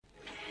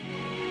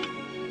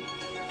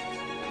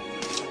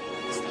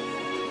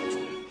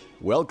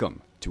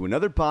Welcome to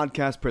another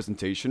podcast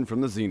presentation from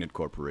the Zenith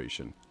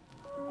Corporation.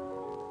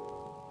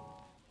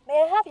 May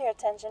I have your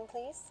attention,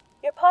 please?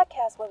 Your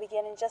podcast will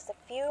begin in just a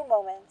few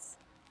moments.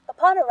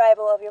 Upon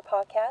arrival of your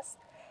podcast,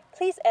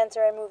 please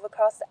enter and move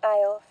across the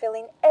aisle,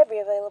 filling every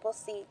available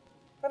seat.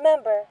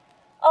 Remember,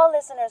 all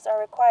listeners are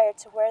required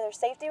to wear their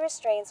safety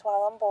restraints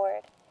while on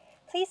board.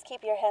 Please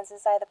keep your hands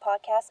inside the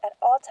podcast at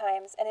all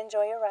times and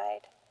enjoy your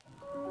ride.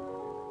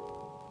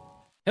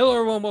 Hello,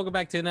 everyone. Welcome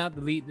back to Not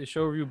Delete, the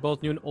show review of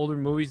both new and older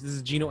movies. This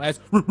is Gino as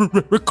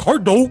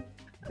Ricardo.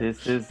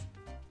 This is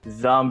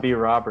Zombie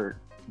Robert.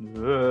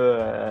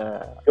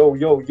 Ugh.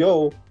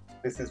 Yo.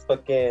 This is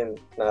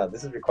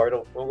this is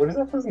Ricardo. What is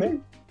that first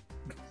name?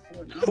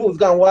 Who's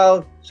Gone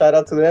Wild? Shout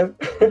out to them.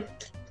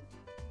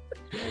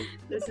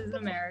 This is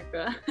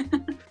America.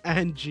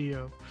 And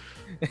Gio.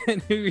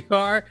 And here we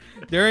are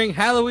during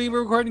Halloween.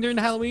 We're recording during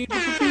Halloween.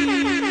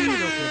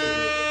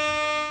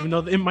 Even though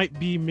it might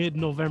be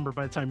mid-November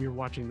by the time you're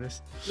watching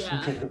this.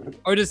 Yeah.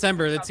 Or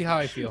December. Let's see how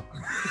I feel.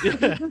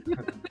 Yeah.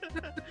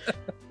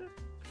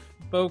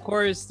 But of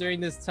course, during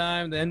this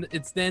time,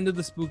 it's the end of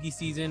the spooky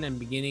season and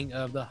beginning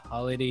of the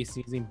holiday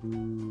season.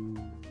 Boo.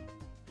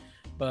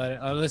 But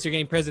unless you're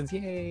getting presents,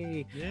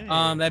 yay.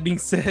 That being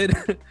said,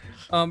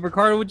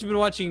 Ricardo, what you been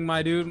watching,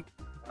 my dude?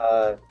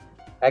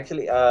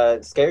 Actually,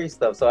 scary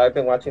stuff. So I've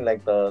been watching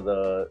like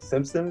the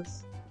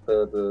Simpsons,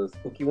 the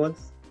spooky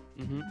ones.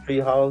 Mm-hmm.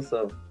 Treehouse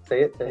of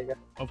say it. There you go.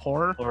 Of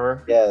horror?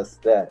 Or Yes,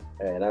 that.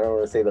 And I don't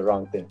want to say the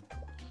wrong thing.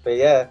 But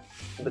yeah,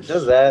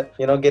 just that.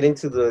 Get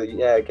into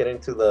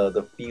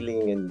the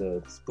feeling and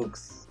the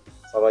spooks.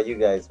 How about you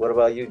guys? What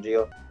about you,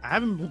 Gio? I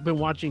haven't been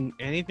watching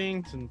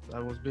anything since I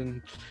was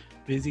been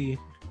busy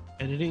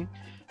editing,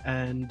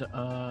 and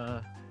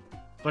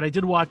but I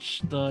did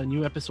watch the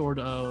new episode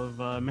of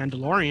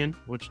Mandalorian,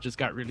 which just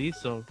got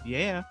released. So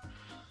yeah.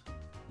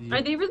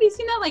 Are they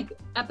releasing that like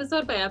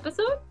episode by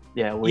episode?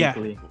 yeah,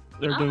 weekly.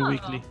 They're doing Oh.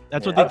 weekly.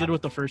 That's what Yeah. they did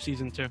with the first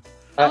season too.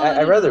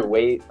 I'd rather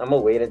wait. I'm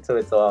gonna wait until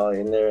it's all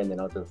in there, and then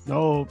I'll just.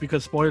 No,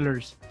 because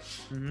spoilers.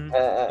 Mhm.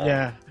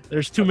 Yeah,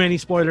 there's too many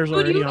spoilers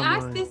Would already you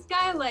ask online. this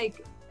guy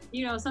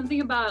something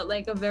about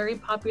like a very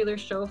popular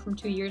show from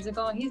 2 years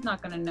ago? He's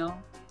not gonna know.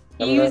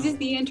 He I'm not- uses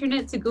the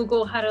internet to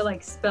Google how to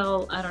like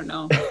spell, I don't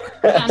know,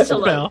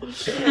 Spell.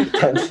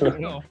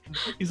 cantaloupe.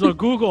 He's like,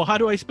 Google. How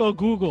do I spell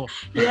Google?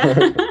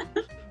 Yeah.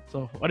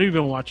 So what have you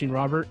been watching,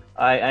 Robert?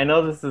 I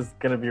know this is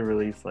gonna be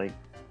released like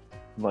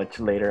much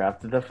later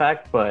after the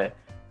fact, but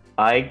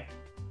I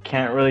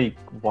can't really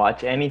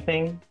watch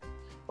anything.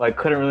 Well, I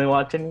couldn't really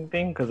watch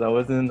anything because I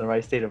wasn't in the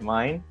right state of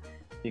mind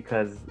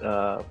because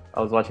I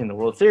was watching the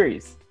World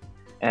Series,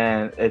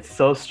 and it's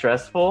so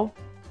stressful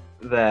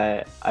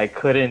that I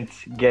couldn't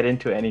get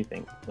into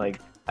anything. Like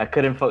I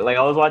couldn't like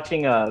I was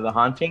watching The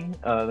Haunting,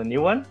 the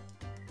new one,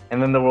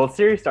 and then the World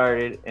Series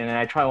started, and then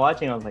I tried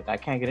watching. I was like, I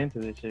can't get into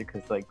this shit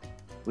because like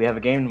we have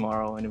a game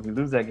tomorrow, and if we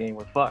lose that game,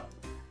 we're fucked.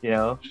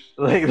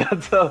 Like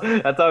that's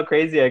how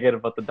crazy I get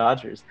about the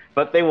Dodgers.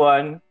 But they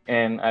won,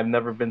 and I've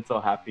never been so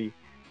happy.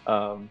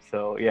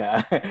 So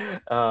yeah,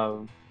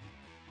 so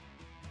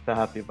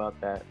happy about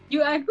that.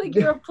 You act like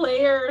you're a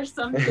player or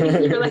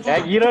something. You're like,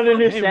 You don't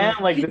understand.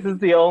 Like this is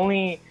the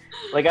only.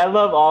 Like I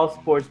love all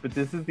sports, but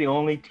this is the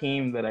only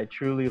team that I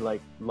truly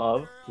like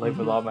love, like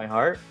with all my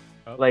heart.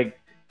 Oh. Like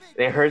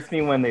it hurts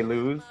me when they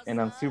lose, and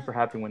I'm super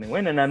happy when they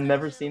win. And I've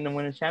never seen them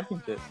win a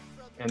championship,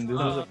 and this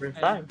was the first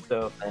time.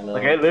 So I know.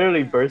 like I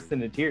literally burst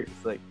into tears.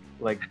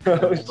 Like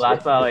the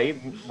last time I ate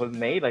was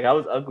made. Like I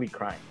was ugly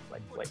crying.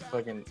 Like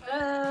fucking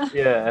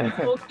yeah.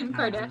 Full Kim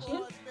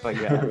Kardashian. But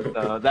yeah,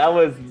 so that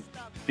was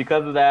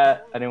because of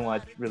that. I didn't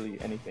watch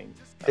really anything.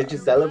 Did you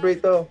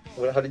celebrate though?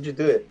 How did you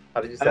do it?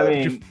 How did you I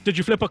celebrate? mean, Did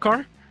you flip a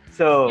car?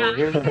 so Yeah,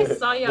 here's I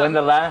saw you. when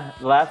the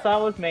last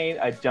song was made,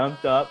 I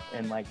jumped up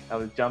and like I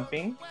was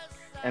jumping,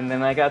 and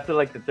then I got to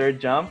like the third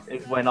jump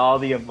is when all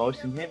the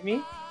emotion hit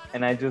me,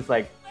 and I just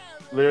like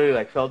literally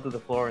like fell to the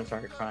floor and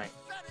started crying.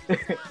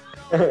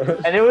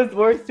 And it was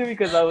worse too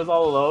because I was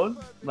all alone.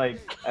 Like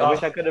I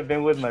wish I could have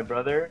been with my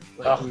brother,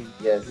 like, who's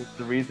Yes,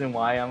 the reason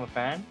why I'm a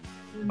fan.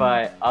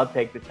 But I'll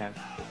take the chance.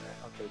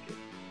 I'll take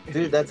it.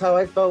 dude, that's how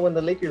I felt when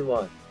the Lakers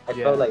won. I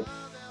Yeah. felt like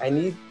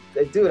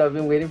dude, I've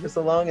been waiting for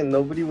so long and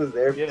nobody was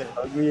there Yeah. to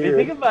hug me. If you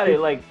think about it,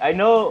 like I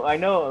know,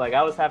 like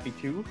I was happy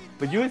too,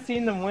 but you had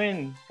seen them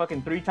win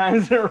fucking 3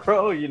 times in a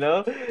row,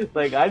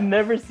 Like I've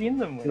never seen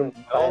them win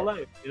my whole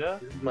life,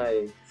 This is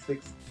my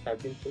 6th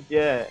championship.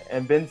 Yeah,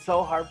 and been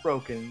so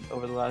heartbroken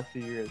over the last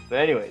few years. But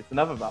anyways,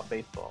 enough about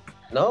baseball.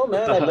 No,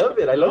 man, I love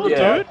it. I love it.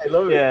 Yeah. I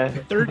love it. Yeah,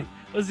 30.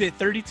 Was it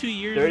 32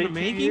 years in the 32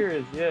 making?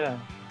 years. Yeah.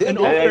 Dude, And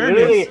all And fairness-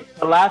 literally,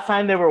 the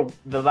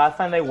last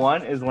time they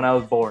won is when I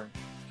was born.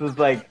 It was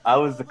like I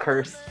was the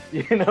curse,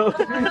 It was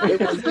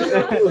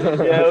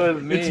you. Yeah, it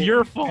was me. It's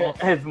your fault.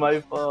 It's my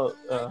fault.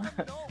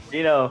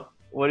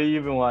 What have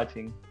you been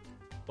watching?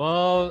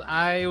 Well,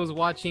 I was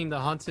watching The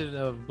Haunted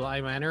of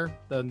Bly Manor,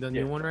 the new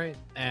Yeah. one, right?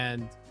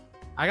 And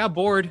I got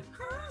bored,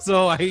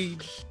 so I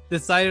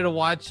decided to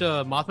watch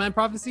Mothman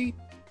Prophecy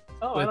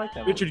Oh, I with like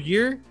that. Richard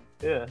Gere.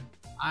 Yeah.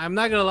 I'm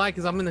not gonna lie,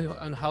 because I'm in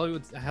the on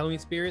Halloween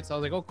spirit, so I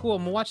was like, oh cool,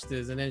 I'm gonna watch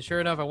this, and then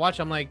sure enough, I watch.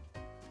 I'm like,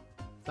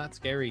 it's not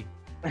scary.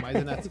 Why is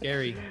it not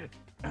scary?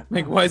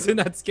 Like, why is it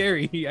not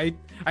scary?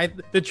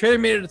 The trailer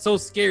made it so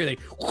scary, like,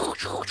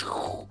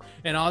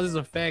 and all these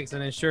effects,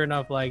 and then sure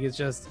enough, like, it's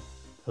just,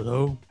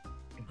 hello,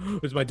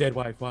 it's my dead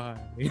Wi-Fi.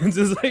 It's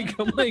just like,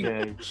 I'm like,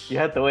 Yeah, you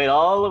had to wait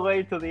all the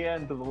way to the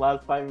end, to the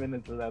last 5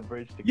 minutes of that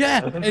bridge. To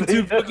yeah, go. and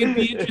to fucking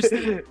be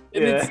interested,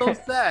 and it's so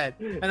Yeah. sad.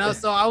 And I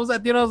was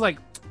at the end, I was like,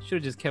 should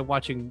have just kept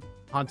watching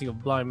Haunting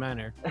of Bly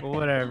Manor, but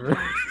whatever.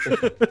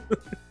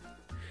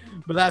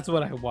 But that's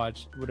what I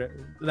watched. Whatever,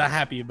 not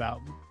happy about.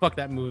 Fuck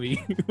that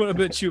movie. What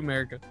about you,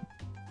 America?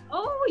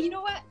 Oh, you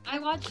know what? I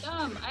watched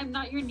I'm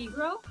Not Your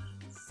Negro.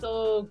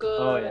 So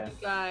good, Oh, yeah. you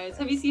guys.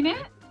 Have you seen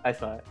it? I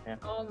saw it. Yeah.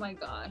 Oh my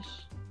gosh.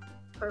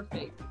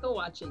 Perfect. Go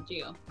watch it,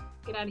 Gio.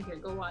 Get out of here.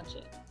 Go watch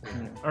it.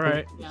 All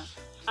right. Yeah.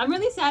 I'm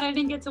really sad I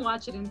didn't get to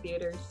watch it in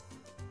theaters.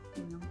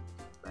 You know.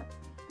 But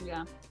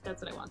yeah,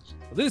 that's what I watched.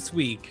 This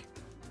week,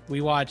 we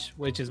watched,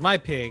 which is my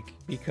pick,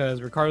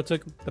 because Ricardo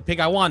took the pick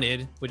I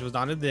wanted, which was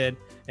Dawn of the Dead,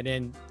 and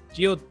then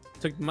Gio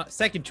took my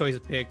second choice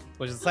pick,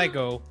 which is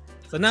Psycho.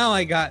 So now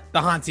I got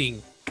The Haunting,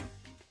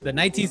 the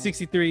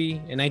 1963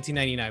 and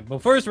 1999.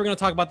 But first, we're going to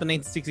talk about the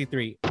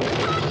 1963.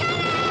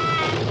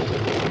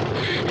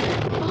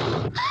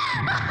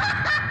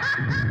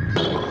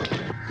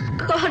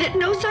 God, it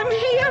knows I'm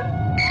here.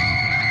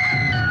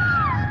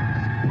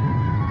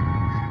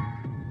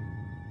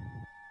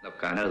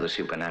 Look, I know the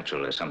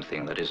supernatural is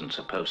something that isn't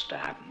supposed to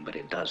happen, but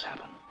it does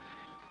happen.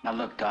 Now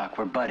look, Doc,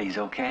 we're buddies,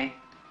 okay?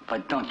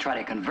 But don't try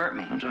to convert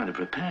me. I'm trying to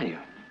prepare you.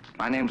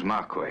 My name's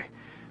Marquay,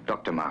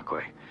 Dr.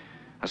 Marquay,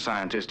 a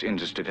scientist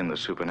interested in the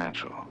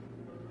supernatural.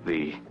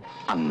 The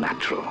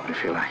unnatural,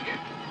 if you like.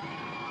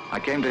 I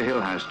came to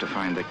Hill House to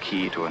find the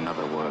key to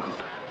another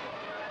world.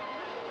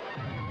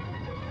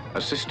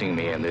 Assisting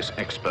me in this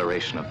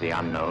exploration of the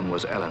unknown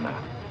was Eleanor,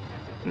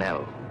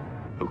 Nell,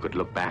 who could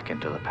look back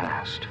into the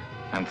past,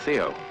 and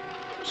Theo,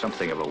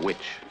 something of a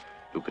witch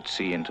who could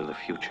see into the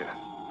future.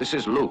 This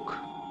is Luke,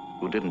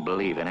 who didn't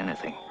believe in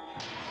anything,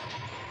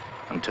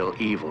 until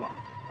evil,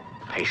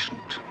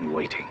 patient and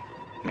waiting,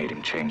 made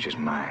him change his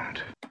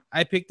mind.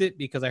 I picked it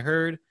because I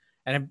heard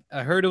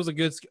it was a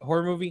good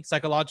horror movie,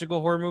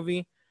 psychological horror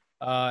movie,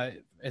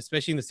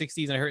 especially in the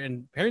 60s. And I heard,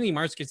 and apparently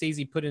Martin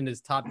Scorsese put in his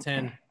top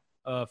 10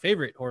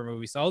 favorite horror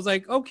movies. So I was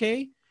like,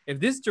 okay, if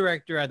this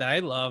director that I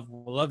love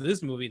will love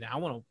this movie, then I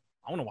want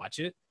to watch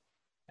it.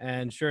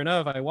 And sure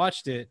enough, I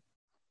watched it,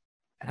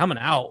 and I'm an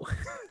out.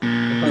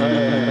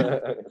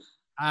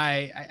 I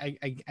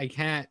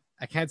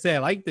can't say I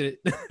liked it.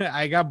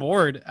 I got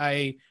bored.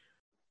 I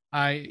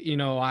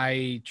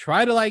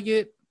try to like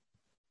it.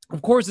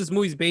 Of course, this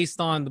movie's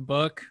based on the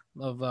book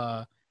of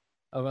the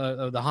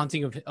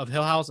Haunting of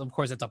Hill House. Of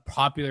course, it's a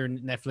popular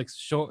Netflix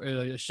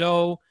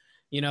show,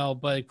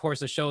 but of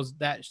course, the shows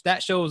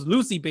that show is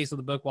loosely based on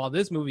the book, while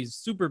this movie is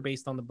super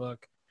based on the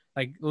book,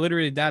 like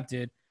literally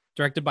adapted,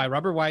 directed by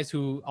Robert Wise,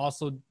 who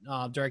also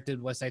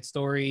directed West Side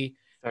Story.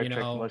 Star Trek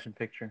motion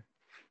picture.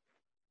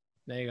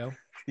 There you go.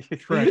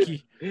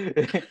 Trekkie.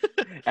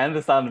 And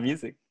The Sound of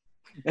Music.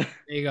 There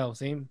you go.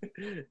 Same.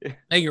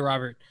 Thank you,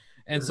 Robert.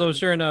 And so,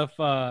 sure enough,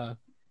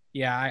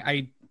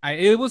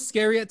 it was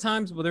scary at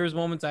times, but there was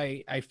moments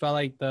I felt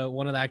like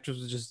one of the actors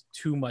was just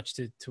too much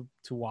to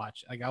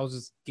watch. Like, I was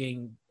just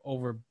getting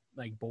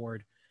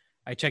bored.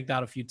 I checked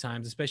out a few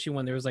times, especially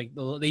when there was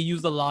they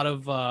used a lot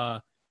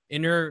of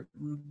inner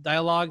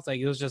dialogues.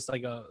 Like, it was just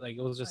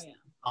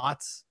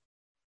thoughts.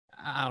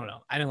 I don't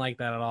know. I didn't like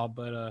that at all.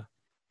 But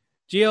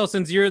Gio,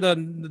 since you're the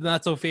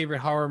not so favorite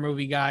horror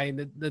movie guy,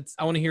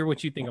 I want to hear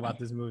what you think about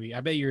this movie.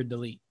 I bet you're a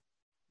delete.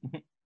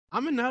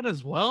 I'm a nut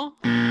as well.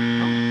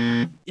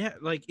 Yeah,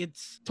 like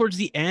it's towards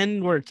the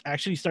end where it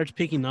actually starts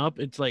picking up.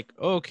 It's like,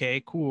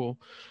 okay, cool.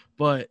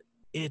 But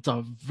it's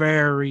a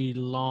very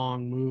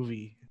long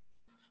movie.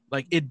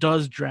 Like, it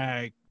does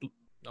drag.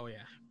 Oh,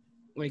 yeah.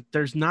 Like,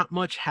 there's not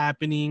much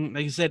happening.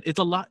 Like I said, it's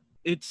a lot.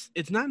 It's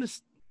not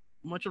as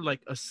much of like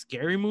a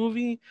scary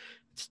movie.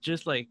 It's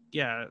just like,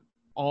 yeah,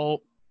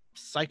 all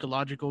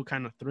psychological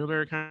kind of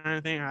thriller kind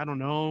of thing. I don't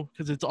know,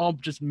 because it's all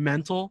just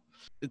mental.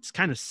 It's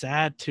kind of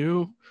sad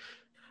too.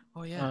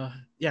 Oh yeah.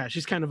 Yeah,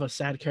 she's kind of a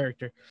sad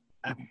character.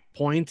 At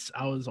points,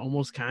 I was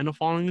almost kind of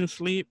falling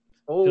asleep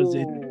Oh,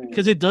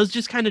 because it does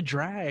just kind of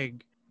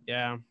drag.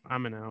 Yeah,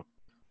 I'm an out.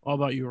 All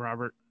about you,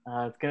 Robert?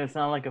 It's gonna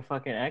sound like a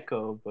fucking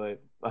echo,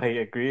 but I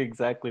agree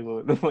exactly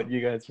with what you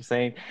guys are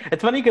saying.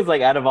 It's funny because,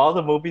 like, out of all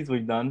the movies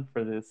we've done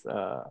for this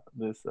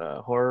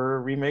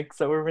horror remix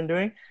that we've been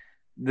doing,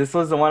 this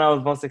was the one I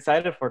was most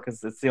excited for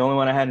because it's the only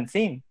one I hadn't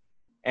seen.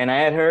 And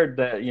I had heard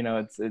that,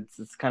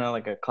 it's kind of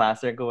like a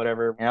classic or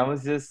whatever. And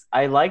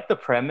I like the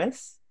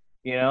premise,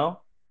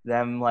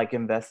 them like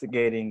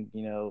investigating,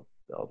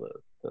 all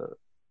the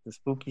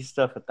spooky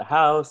stuff at the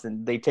house,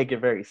 and they take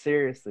it very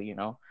seriously,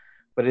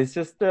 But it's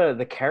just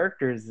the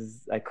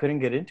characters I couldn't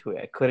get into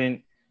it. I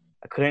couldn't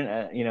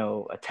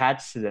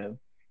attach to them.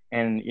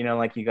 And,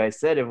 like you guys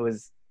said,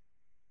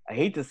 I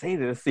hate to say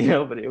this, you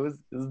know, but it was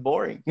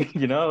boring.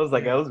 You know, I was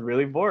like, I was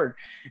really bored.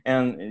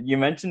 And you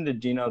mentioned the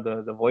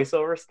the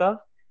voiceover stuff.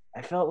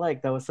 I felt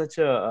like that was such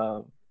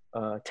a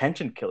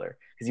tension killer,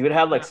 because you would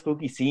have like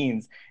spooky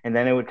scenes, and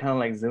then it would kind of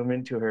like zoom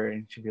into her,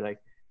 and she'd be like,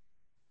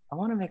 I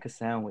want to make a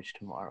sandwich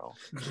tomorrow.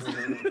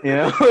 You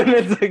know, and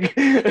it's like,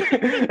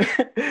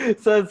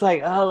 so it's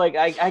like, oh, like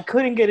I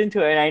couldn't get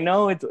into it, and I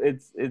know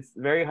it's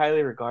very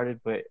highly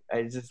regarded, but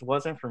it just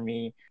wasn't for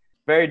me.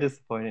 Very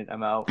disappointed.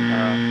 I'm out.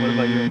 What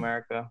about you,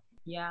 America?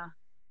 Yeah,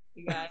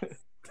 you guys,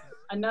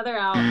 another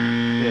out.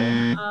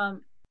 Yeah.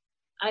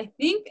 I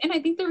think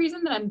the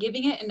reason that I'm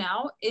giving it an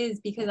out is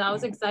because I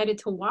was excited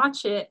to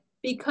watch it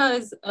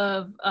because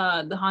of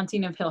The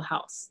Haunting of Hill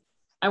House.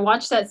 I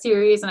watched that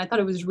series and I thought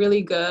it was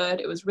really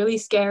good. It was really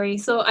scary.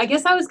 So I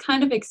guess I was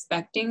kind of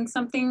expecting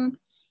something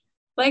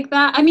like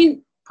that. I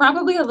mean,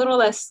 probably a little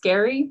less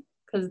scary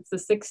because it's the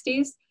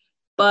 60s,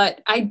 but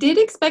I did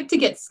expect to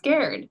get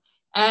scared,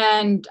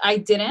 and I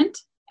didn't.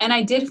 And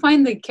I did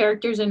find the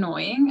characters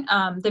annoying.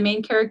 The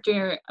main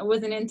character, I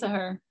wasn't into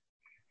her.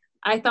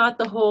 I thought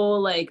the whole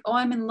like, oh,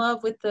 I'm in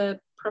love with the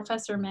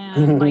professor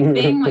man like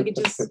thing, like it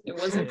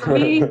wasn't for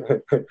me.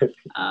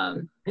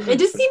 It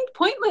just seemed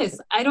pointless.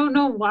 I don't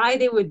know why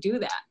they would do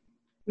that.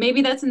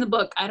 Maybe that's in the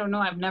book. I don't know.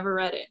 I've never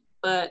read it.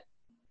 But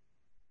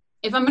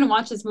if I'm gonna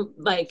watch this,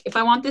 like if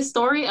I want this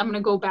story, I'm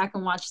gonna go back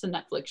and watch the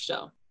Netflix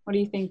show. What do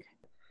you think?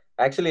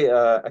 Actually,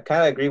 I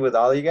kind of agree with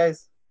all of you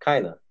guys,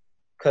 kind of,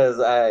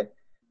 because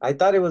I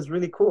thought it was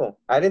really cool.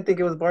 I didn't think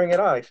it was boring at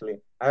all.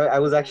 Actually, I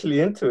was actually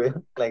into it,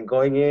 like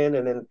going in,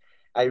 and then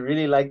I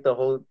really liked the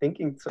whole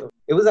thinking. So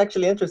it was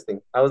actually interesting.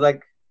 I was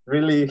like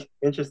really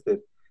interested,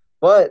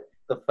 but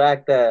the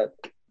fact that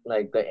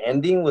like the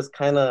ending was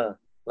kind of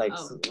like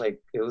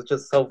like it was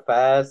just so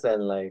fast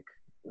and like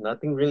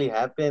nothing really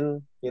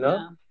happened. You know,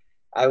 Yeah.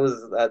 I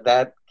was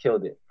that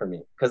killed it for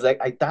me, because like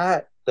I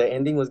thought the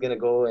ending was gonna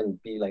go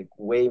and be like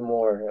way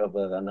more of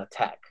an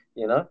attack,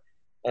 you know,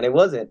 and it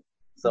wasn't.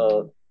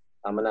 So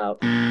I'm an out.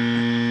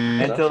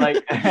 And to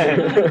like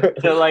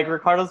to like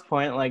Ricardo's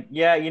point, like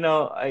yeah, you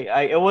know,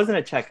 I it wasn't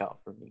a checkout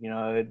for me. You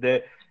know,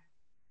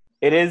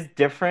 it is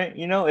different.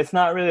 You know, it's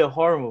not really a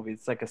horror movie.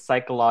 It's like a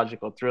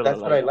psychological thriller.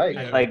 That's what I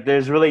like. Like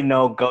there's really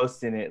no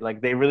ghost in it.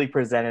 Like they really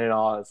presented it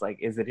all as like,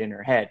 is it in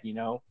her head? You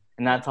know,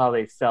 and that's how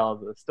they sell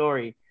the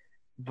story.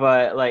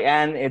 But like,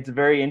 and it's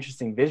very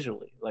interesting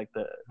visually, like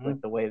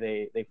the way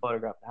they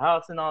photograph the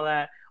house and all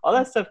that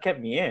stuff kept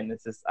me in.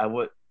 It's just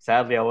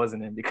sadly I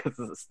wasn't in because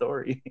of the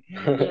story.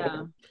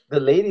 Yeah. The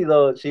lady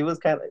though, she was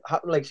kind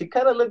of like, she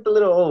kind of looked a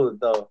little old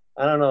though.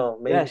 I don't know.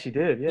 Maybe. Yeah, she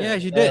did. Yeah,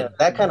 she did.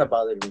 That kind of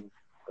bothered me.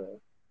 But...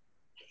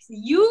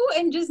 You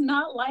and just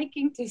not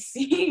liking to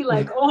see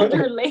like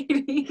older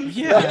ladies.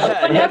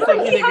 Yeah. Whenever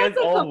Yeah, he has against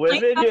a old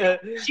complaint women. about,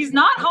 she's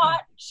not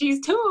hot. She's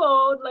too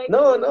old. Like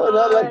no,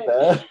 not like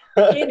that.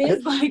 It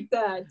is like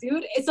that,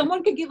 dude. If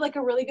someone could give like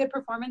a really good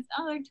performance,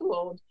 oh, they're too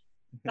old.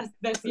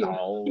 That's you.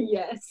 No.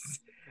 Yes.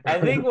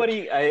 I think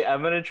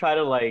I'm gonna try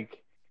to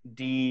like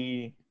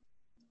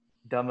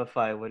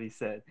dumbify what he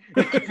said.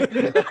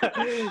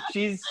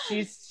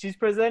 she's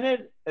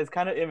presented as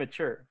kind of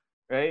immature,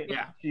 right?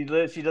 Yeah. She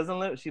lives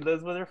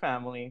with her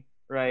family,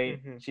 right?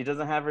 Mm-hmm. She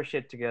doesn't have her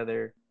shit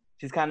together.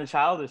 She's kind of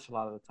childish a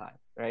lot of the time,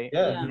 right?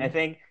 Yeah. I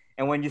think,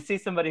 and when you see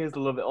somebody who's a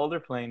little bit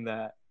older playing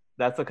that,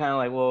 that's the kind of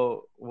like,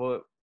 well,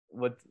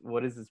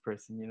 what is this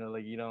person? You know,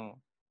 like you don't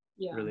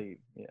really,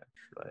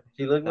 But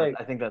she looked like,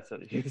 I think that's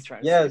what he was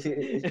trying yeah, to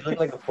say. she looked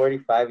like a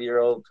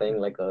 45-year-old playing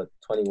like a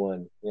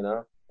 21. You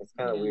know, it's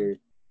kind of weird.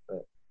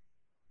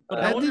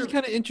 But that did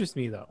kind of interest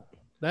me though.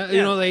 That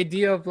you know, the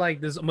idea of like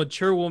this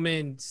mature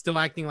woman still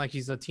acting like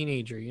she's a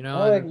teenager, you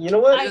know. Oh, you know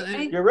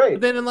what? You're right.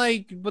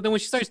 But then when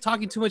she starts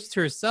talking too much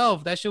to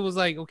herself, that shit was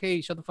like,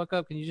 okay, shut the fuck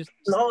up. Can you just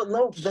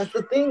No, that's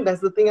the thing.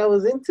 That's the thing I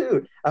was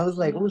into. I was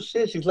like, oh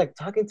shit, she's like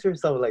talking to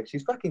herself, like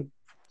she's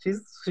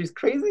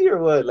crazy or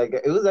what? Like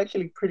it was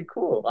actually pretty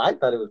cool. I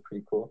thought it was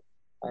pretty cool.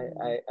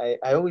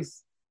 I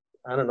always,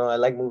 I don't know, I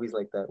like movies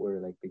like that where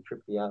like they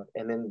trip me out.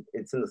 And then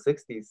it's in the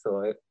 60s,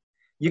 so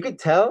you could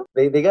tell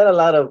they got a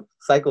lot of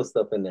Psycho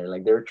stuff in there.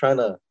 Like they were trying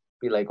to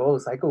be like, oh,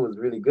 Psycho was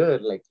really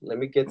good. Like let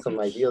me get some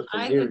ideas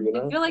from here, you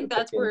know? I feel like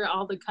that's where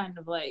all the kind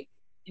of like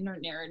inner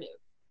narrative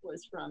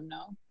was from,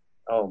 no?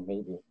 Oh,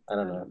 maybe. I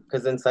don't know.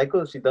 Because in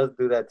Psycho, she does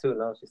do that too,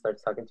 no? She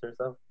starts talking to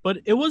herself. But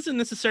it wasn't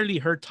necessarily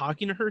her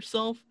talking to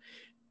herself.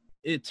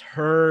 It's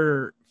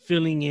her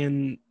filling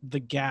in the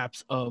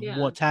gaps of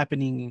what's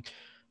happening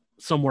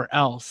somewhere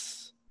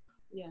else.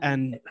 Yeah.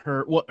 And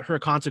what her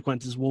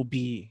consequences will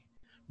be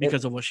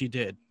because of what she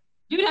did.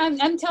 Dude,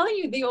 I'm telling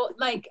you,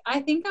 I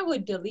think I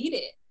would delete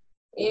it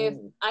if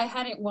I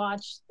hadn't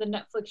watched the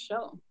Netflix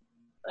show.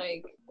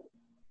 Like,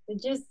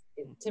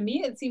 to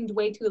me, it seemed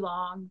way too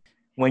long.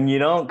 When you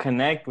don't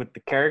connect with the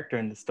character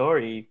in the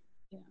story,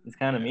 it's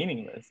kind of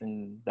meaningless,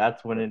 and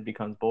that's when it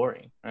becomes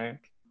boring, right?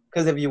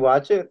 Because if you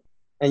watch it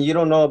and you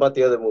don't know about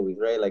the other movies,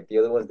 right? Like the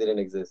other ones didn't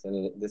exist,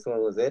 and this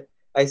one was it.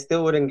 I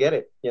still wouldn't get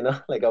it, you know.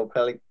 Like I'll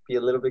probably be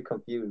a little bit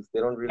confused. They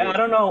don't really. I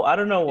don't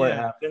know what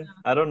happened.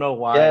 I don't know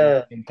why.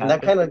 Yeah, and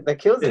that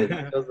kills it.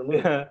 It kills the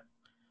movie.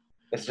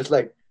 It's just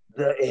like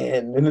the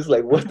end, and it's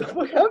like, what the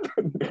fuck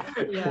happened?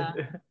 Yeah.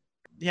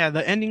 Yeah,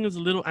 the ending is a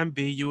little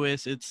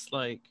ambiguous. It's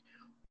like,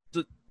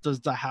 does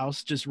the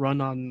house just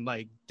run on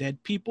like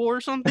dead people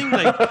or something?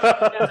 Like,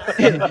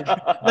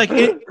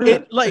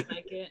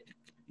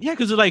 yeah,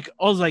 because like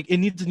I was like, it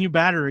needs a new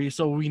battery,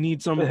 so we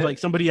need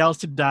somebody else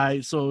to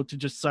die, so to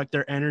just suck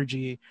their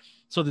energy,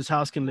 so this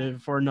house can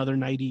live for another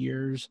 90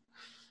 years.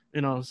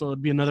 So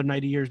it'd be another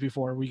 90 years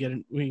before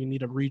we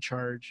need a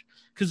recharge.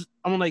 Because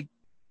I'm like,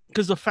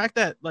 because the fact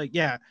that like,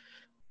 yeah,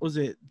 was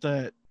it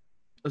that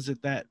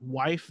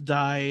wife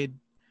died,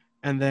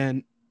 and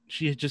then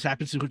she just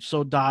happens to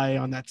so die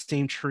on that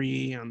same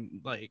tree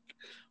on like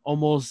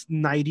almost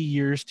 90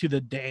 years to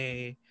the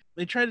day.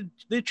 They try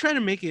to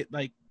make it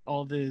like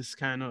all this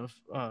kind of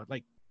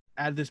like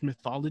add this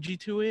mythology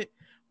to it,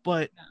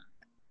 but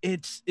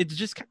it's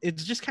just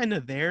kind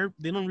of there.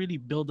 They don't really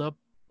build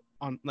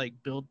upon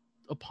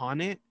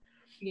it.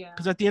 Yeah.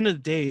 Because at the end of the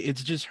day,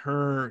 it's just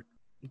her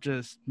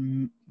just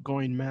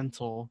going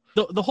mental.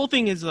 The whole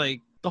thing is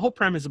like, the whole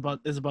premise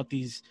is about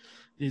this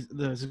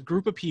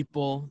group of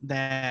people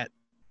that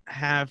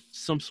have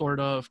some sort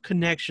of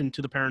connection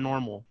to the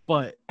paranormal,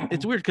 but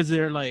it's weird because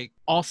they're like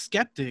all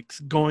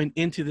skeptics going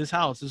into this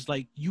house. It's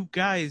like, you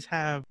guys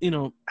have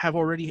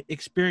already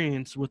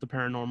experience with the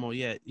paranormal,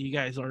 yet you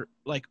guys are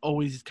like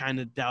always kind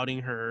of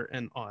doubting her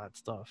and all that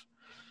stuff.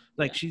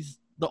 Like, she's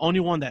the only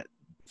one that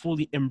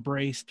fully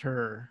embraced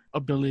her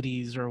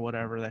abilities or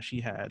whatever that she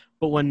had.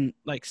 But when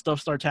like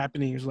stuff starts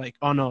happening, it's like,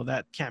 oh no,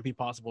 that can't be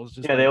possible. It's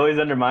just they always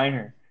undermine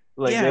her.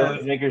 Like, yeah, they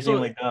always make her seem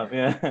like dumb.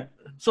 Yeah.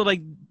 So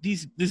like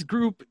this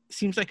group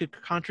seems like a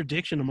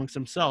contradiction amongst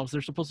themselves.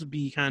 They're supposed to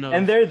be kind of,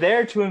 and they're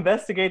there to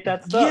investigate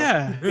that stuff.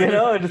 Yeah.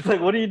 It's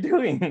like, what are you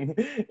doing?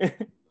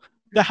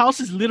 The house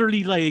is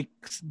literally like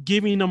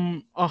giving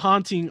them a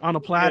haunting on a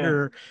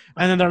platter,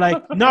 and then they're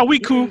like, "No, we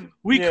cool."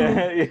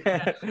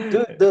 Yeah.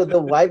 Dude,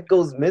 the wife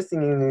goes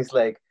missing, and he's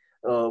like,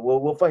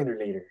 we'll find her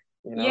later."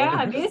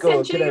 Yeah, they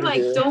essentially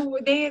like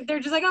they're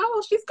just like, oh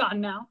well, she's gone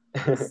now,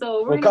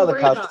 so we'll call the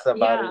cops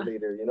about her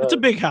later. It's a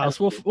big house.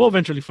 We'll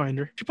eventually find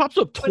her. She pops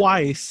up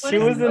twice. She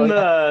was in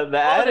the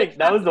attic.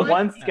 That was the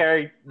one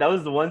scary. That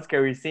was the one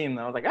scary scene.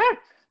 I was like, ah!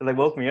 It like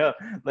woke me up.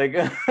 Like.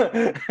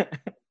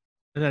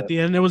 And at the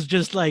end, it was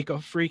just like a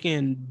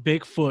freaking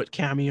Bigfoot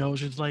cameo,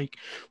 just like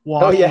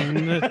walking.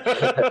 And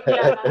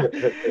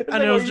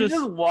it was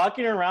just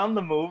walking around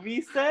the movie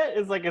set.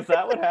 It's like, is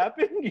that what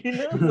happened?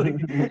 Like,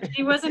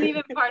 she wasn't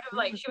even part of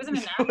like, she wasn't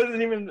in that. She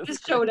wasn't even.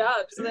 Just showed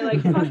up. So they're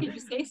like, fuck, you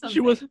just say something.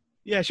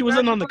 She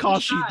wasn't on the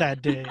call sheet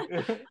that day.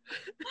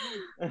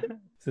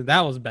 So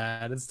that was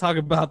bad. Let's talk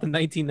about the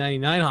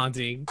 1999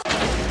 haunting.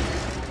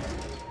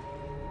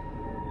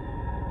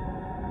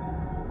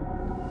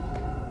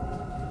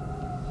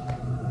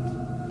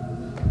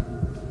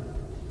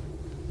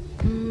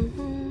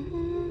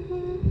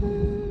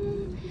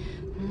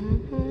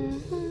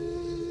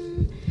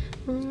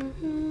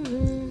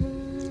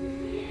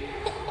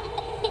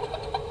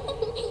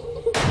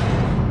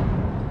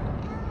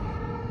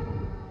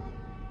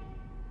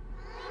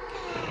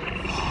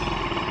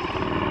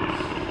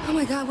 Oh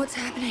my God, what's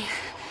happening?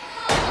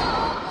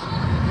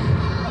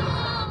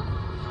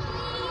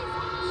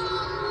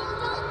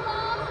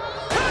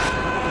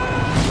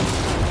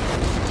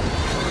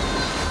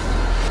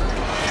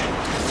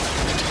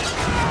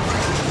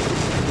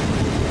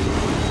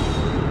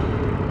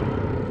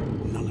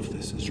 None of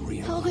this is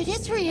real. Oh, it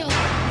is real.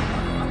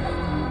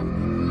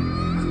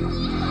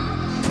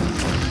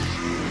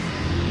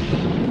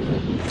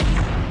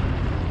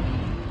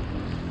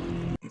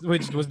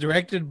 Which was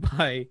directed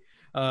by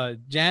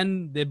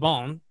Jan de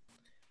Bon,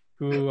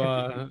 who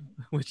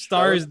which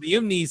stars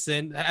Liam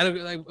Neeson.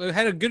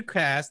 Had a good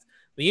cast.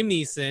 Liam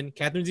Neeson,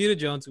 Catherine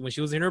Zeta-Jones when she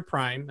was in her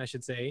prime, I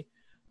should say.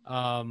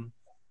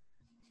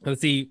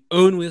 Let's see,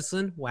 Owen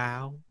Wilson.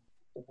 Wow.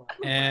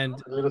 And I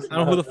don't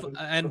know who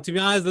and to be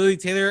honest, Lily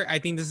Taylor, I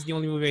think this is the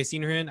only movie I've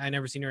seen her in. I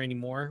never seen her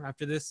anymore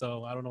after this,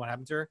 so I don't know what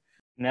happened to her.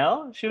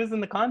 No, she was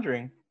in The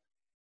Conjuring.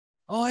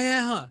 Oh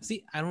yeah, huh?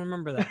 See, I don't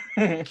remember that.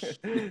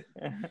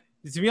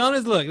 To be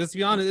honest, look, let's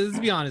be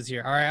honest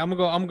here. All right, I'm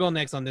gonna go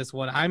next on this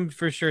one. I'm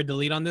for sure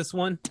delete on this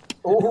one.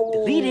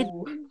 Deleted.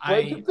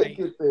 Why'd you pick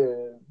it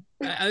then?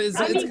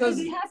 Because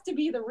it has to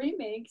be the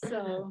remake,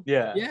 so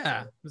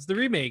yeah, it's the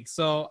remake.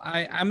 So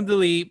I'm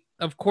delete.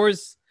 Of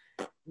course,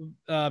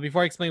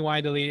 before I explain why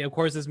I delete, of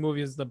course, this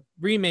movie is the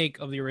remake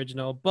of the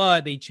original,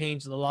 but they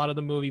changed a lot of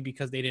the movie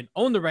because they didn't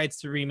own the rights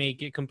to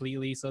remake it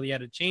completely, so they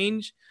had to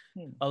change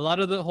a lot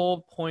of the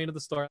whole point of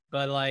the story.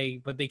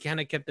 But they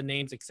kind of kept the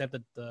names, except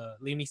that the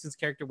Liam Neeson's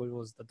character, which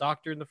was the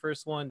doctor in the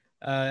first one,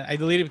 I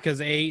deleted because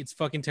A, it's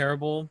fucking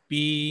terrible.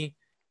 B,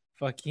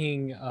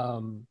 fucking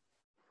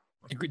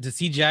the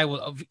CGI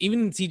was,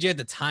 even CGI at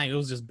the time, it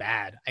was just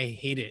bad. I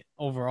hate it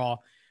overall.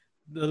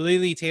 The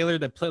Lily Taylor,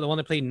 the one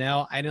that played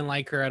Nell, I didn't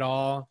like her at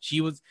all.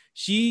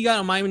 She got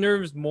on my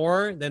nerves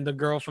more than the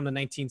girl from the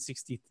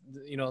 1960s,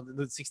 the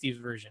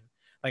 60s version.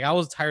 Like, I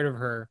was tired of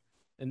her,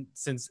 and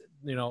since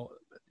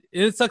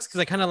it sucks because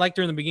I kind of liked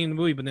her in the beginning of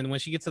the movie, but then when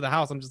she gets to the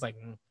house, I'm just like,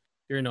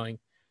 you're annoying.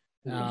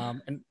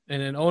 And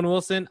then Owen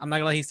Wilson, I'm not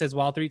gonna lie, he says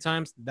wow 3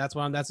 times. That's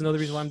another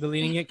reason why I'm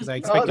deleting it, because I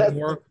expected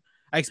more.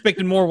 I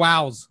expected more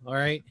wows. All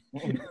right.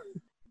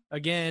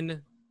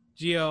 Again,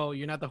 Gio,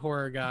 you're not the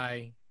horror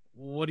guy.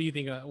 What do you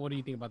think? What do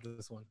you think about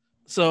this one?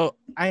 So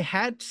I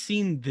had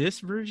seen this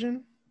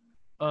version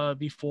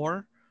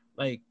before,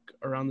 like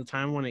around the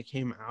time when it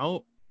came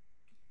out.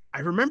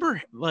 I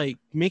remember like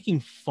making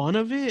fun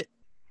of it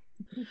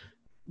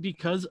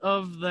because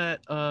of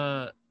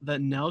that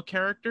Nell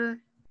character.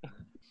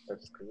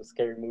 That's a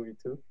scary movie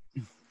too.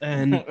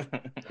 And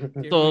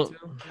so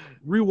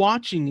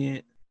rewatching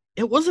it,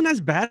 it wasn't as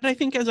bad, I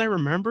think, as I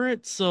remember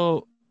it.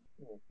 So,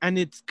 and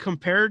it's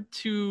compared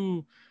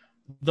to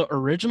the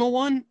original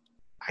one,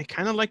 I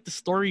kind of like the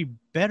story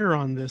better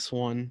on this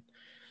one.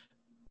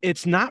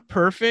 It's not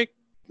perfect.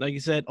 Like you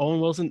said, Owen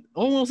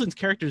Wilson's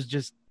character is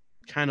just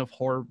kind of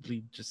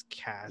horribly just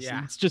cast.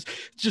 Yeah. It's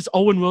just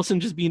Owen Wilson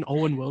just being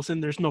Owen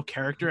Wilson. There's no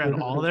character at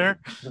all there.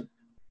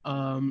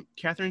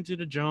 Catherine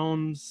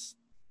Zeta-Jones,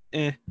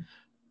 Liam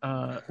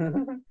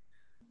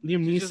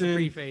She's just a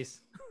pretty Neeson,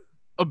 face.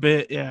 a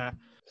bit, yeah.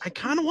 I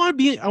kind of want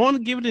to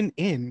give it an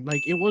in.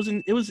 Like it was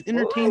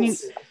entertaining.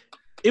 What?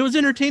 It was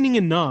entertaining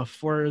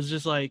enough where it was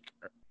just like,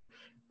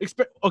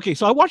 okay,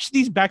 so I watched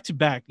these back to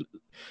back.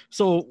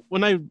 So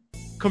when I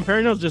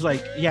comparing, I was just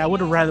like, yeah, I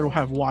would have rather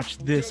have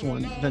watched this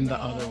one than the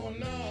other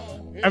one.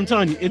 I'm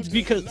telling you, it's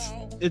because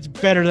it's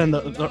better than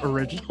the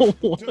original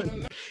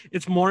one.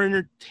 It's more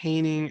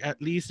entertaining.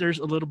 At least there's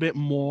a little bit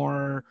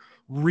more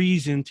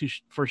reason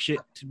for shit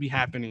to be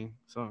happening.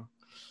 So, all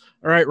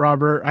right,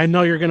 Robert, I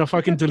know you're gonna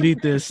fucking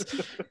delete this.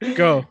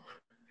 Go.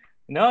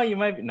 No, you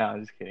might be. No,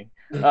 I'm just kidding.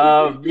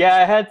 Yeah,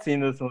 I had seen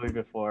this movie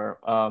before.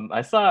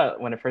 I saw it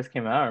when it first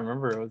came out. I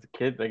remember I was a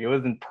kid. Like, it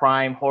was in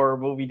prime horror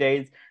movie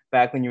days,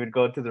 back when you would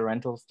go to the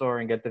rental store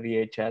and get the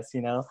VHS,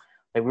 you know?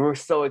 Like, we were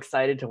so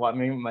excited to watch,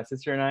 me, my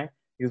sister and I,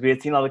 because we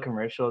had seen all the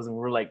commercials and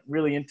we were like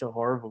really into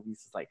horror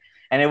movies. Like,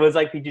 and it was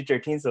like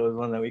PG-13, so it was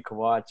one that we could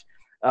watch.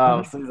 So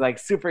it was like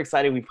super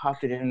excited. We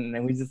popped it in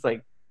and we just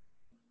like,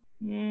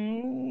 so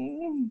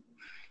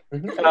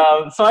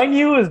I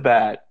knew it was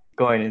bad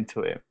going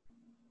into it.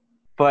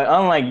 But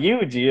unlike you,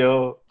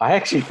 Gio, I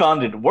actually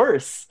found it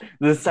worse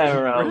this time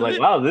around. I was like,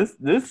 wow,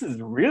 this is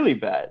really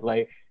bad.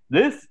 Like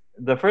this,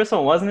 the first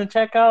one wasn't a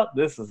checkout.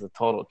 This is a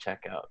total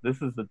checkout.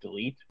 This is a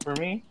delete for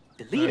me.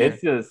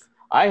 It's just,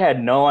 I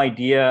had no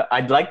idea.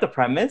 I'd like the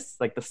premise,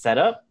 like the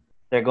setup.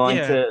 They're going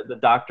to, the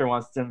doctor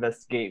wants to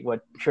investigate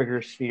what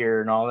triggers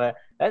fear and all that.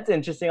 That's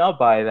interesting. I'll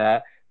buy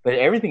that. But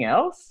everything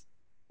else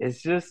is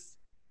just,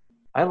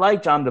 I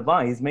like John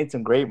DeBont. He's made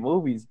some great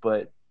movies,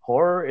 but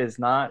horror is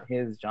not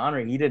his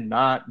genre. He did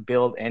not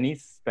build any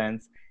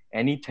suspense,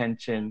 any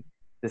tension.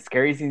 The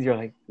scary scenes, you're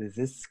like, is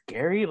this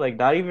scary? Like,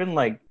 not even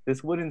like,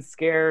 this wouldn't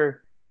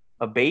scare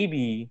a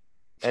baby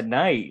at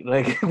night.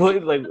 Like,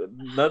 like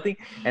nothing.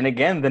 And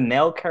again, the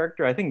Nell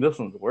character, I think this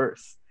one's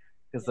worse.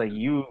 Because like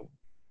you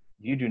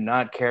do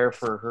not care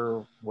for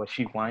her, what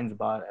she whines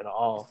about at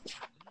all.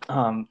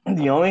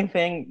 The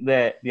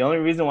only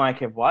reason why I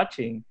kept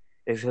watching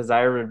is because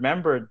I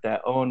remembered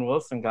that Owen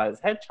Wilson got his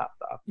head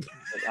chopped off.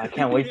 I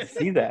can't wait to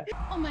see that.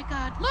 Oh my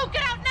God. Luke,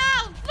 get out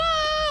now!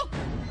 Luke!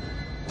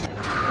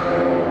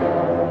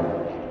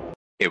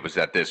 It was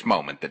at this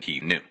moment that he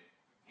knew.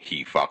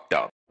 He fucked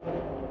up.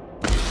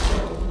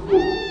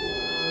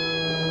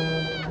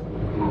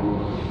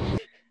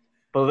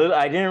 But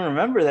I didn't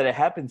remember that it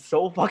happened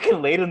so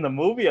fucking late in the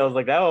movie. I was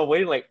like, I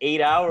waited like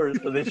 8 hours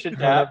for this shit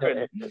to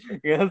happen.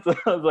 You know, so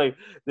I was like,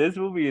 this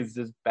movie is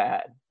just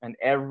bad on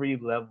every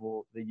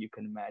level that you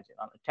can imagine,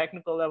 on a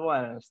technical level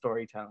and on a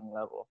storytelling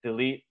level.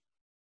 Delete.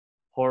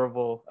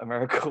 Horrible.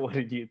 America, what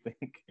did you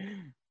think?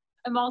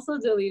 I'm also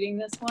deleting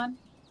this one.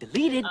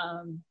 Deleted.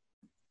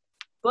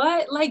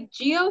 But like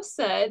Gio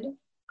said,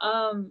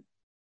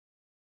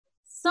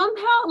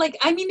 somehow, like,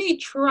 I mean, they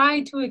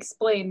tried to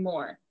explain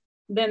more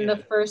than the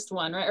first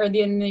one, right? Or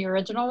the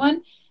original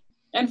one.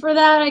 And for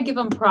that, I give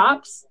them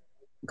props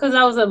because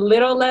I was a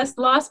little less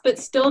lost, but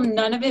still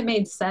none of it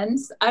made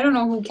sense. I don't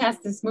know who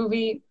cast this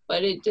movie,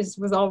 but it just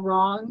was all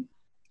wrong.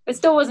 It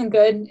still wasn't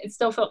good. It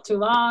still felt too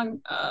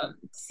long.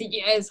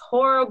 CGI is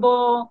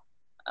horrible.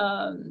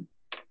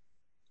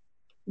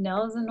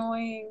 Nell's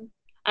annoying.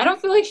 I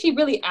don't feel like she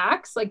really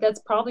acts. Like, that's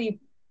probably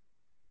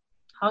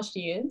how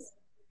she is.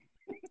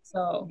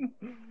 So,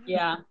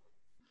 yeah.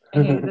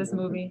 I hated this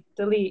movie.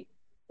 Delete.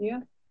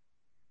 Yeah.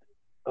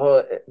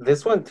 Well,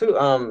 this one too.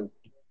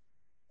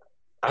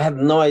 I have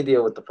no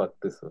idea what the fuck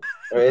this was.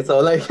 Right?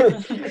 So like,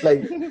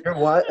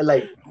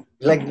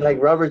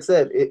 like Robert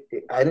said,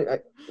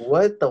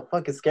 what the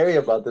fuck is scary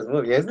about this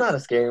movie? It's not a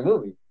scary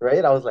movie,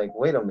 right? I was like,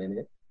 wait a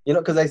minute, you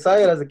know, because I saw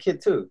it as a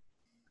kid too,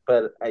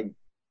 but I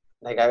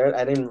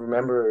didn't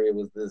remember it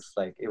was this,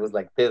 like, it was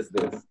like this,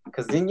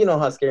 because then you know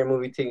how Scary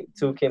Movie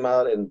 2 came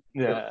out and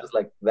it was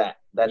like that.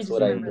 That's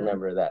what I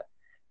remember that.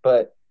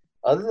 But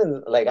other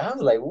than, like, I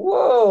was like,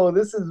 whoa,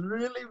 this is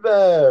really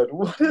bad.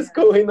 What is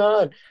going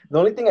on? The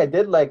only thing I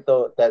did like,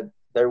 though, that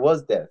there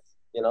was death.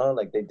 You know,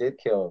 like, they did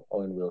kill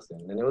Owen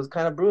Wilson. And it was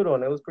kind of brutal,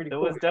 and it was pretty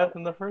cool. There was death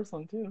in the first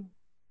one, too.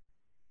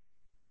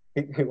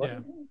 What? Yeah.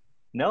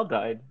 Nell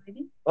died.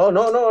 Oh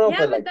no, Yeah, but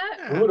but like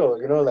that-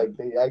 brutal, like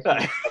they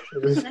actually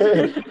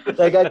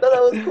like I thought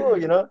that was cool,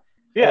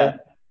 Yeah.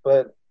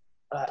 But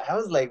I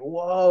was like,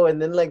 whoa,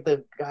 and then like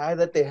the guy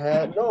that they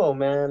had, no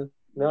man,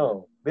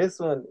 no, this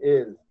one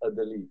is a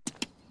delete.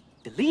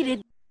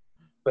 Deleted.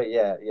 But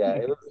yeah,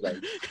 it was like,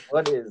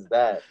 what is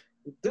that,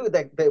 dude?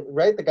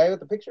 Right, the guy with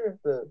the picture,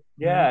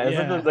 Yeah, is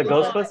it the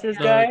Ghostbusters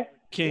The guy?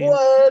 King.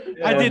 What?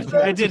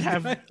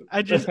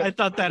 I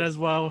thought that as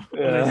well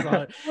when I Yeah.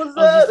 saw it. What was I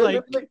was that? just And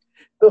like, then,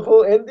 the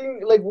whole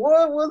ending, like,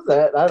 what was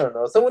that? I don't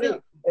know. Somebody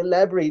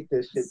elaborate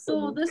this shit.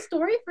 So the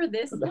story for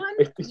this one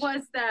Elaborate this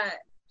was that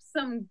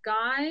some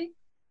guy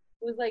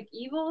was like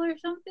evil or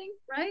something,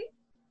 right?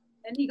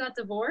 And he got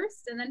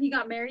divorced, and then he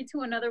got married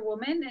to another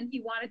woman, and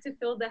he wanted to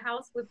fill the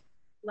house with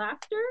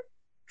laughter.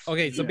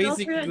 Okay, He so built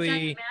her a basically,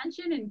 giant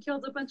mansion and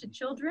killed a bunch of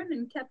children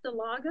and kept a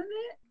log of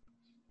it.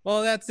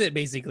 well, that's it.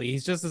 Basically,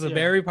 he's just a Yeah.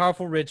 very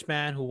powerful rich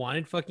man who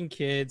wanted fucking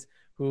kids,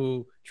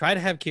 who tried to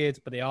have kids,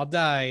 but they all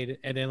died,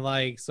 and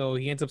then so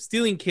he ends up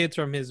stealing kids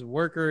from his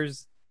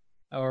workers,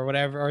 or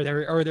whatever,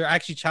 or they're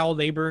actually child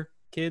labor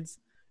kids,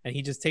 and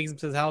he just takes them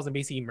to his house and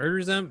basically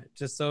murders them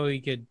just so he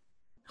could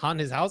haunt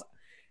his house.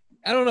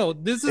 I don't know.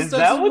 This is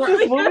that what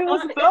this movie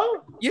was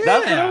about? Yeah,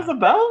 That's what it was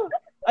about.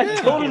 I Yeah.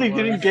 totally It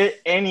was. didn't get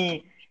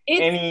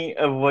any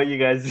of what you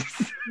guys just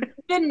said.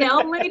 The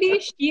Nell lady,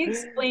 she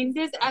explains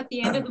this at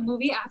the end of the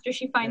movie after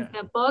she finds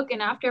that book,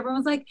 and after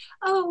everyone's like,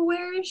 "Oh,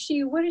 where is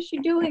she? What is she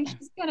doing?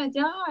 She's gonna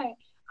die."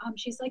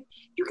 She's like,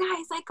 "You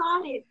guys, I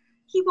got it.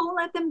 He won't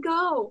let them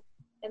go."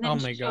 And then Oh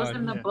my she shows God,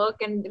 them the yeah. book,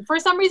 and for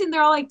some reason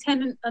they're all like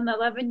 10 and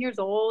 11 years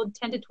old,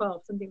 10 to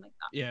 12, something like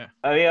that. yeah.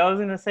 I mean, I was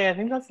gonna say, I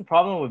think that's the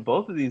problem with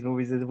both of these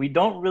movies is we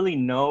don't really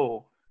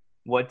know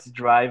what's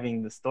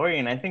driving the story,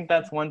 and I think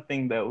that's one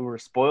thing that we were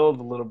spoiled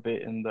a little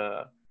bit in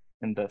the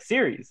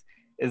series,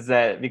 is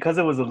that because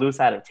it was a loose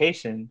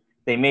adaptation,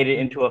 they made it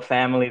into a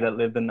family that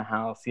lived in the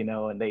house,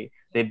 and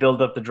they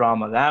build up the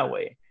drama that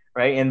way,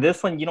 right? And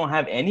this one, you don't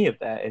have any of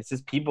that. It's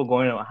just people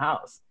going to a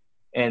house,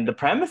 and the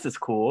premise is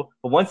cool,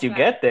 but once you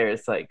get there,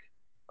 it's like,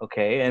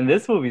 okay. And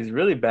this movie is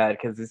really bad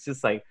because it's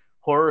just like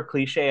horror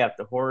cliche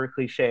after horror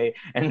cliche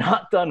and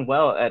not done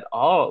well at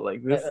all.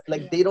 Like this,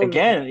 like they don't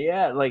again,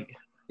 yeah, like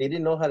they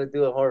didn't know how to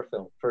do a horror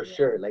film for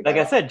sure. Like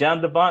I said, John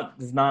DeBont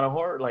is not a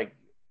horror. Like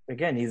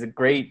again, he's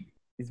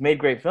made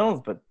great films,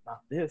 but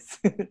not this.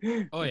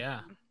 Oh yeah,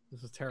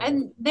 this is terrible.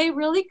 And they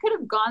really could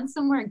have gone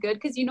somewhere good,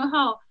 because you know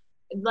how,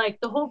 like,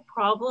 the whole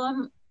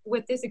problem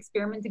with this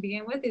experiment to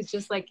begin with is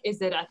just like,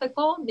 is it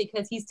ethical?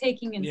 Because he's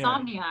taking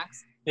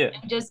insomniacs,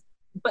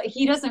 but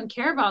he doesn't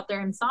care about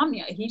their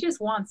insomnia. He just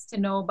wants to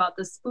know about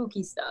the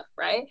spooky stuff,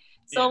 right?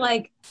 So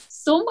like,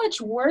 so much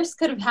worse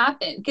could have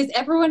happened, because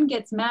everyone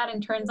gets mad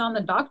and turns on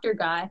the doctor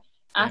guy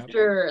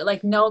after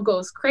like Nell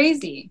goes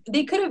crazy.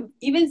 They could have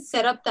even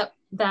set up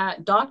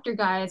that doctor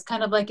guy as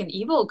kind of like an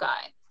evil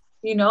guy,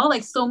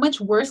 like so much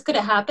worse could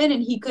have happened,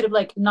 and he could have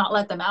like not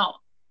let them out,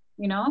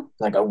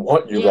 like, I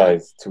want you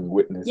guys to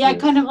witness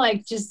this. kind of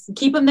like just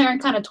keep them there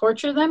and kind of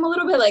torture them a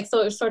little bit, like,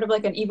 so it's sort of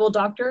like an evil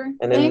doctor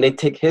and then thing. they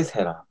take his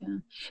head off.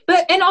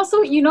 And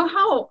also,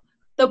 how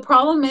the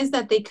problem is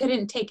that they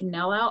couldn't take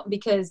Nell out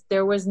because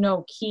there was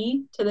no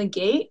key to the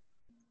gate.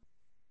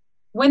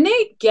 When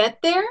they get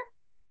there,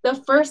 the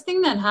first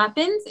thing that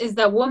happens is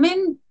that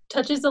woman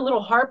touches a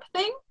little harp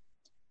thing,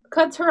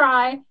 cuts her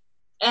eye,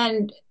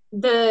 and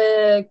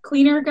the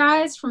cleaner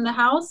guys from the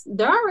house,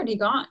 they're already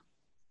gone.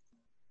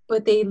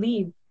 But they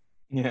leave.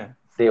 Yeah.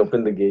 They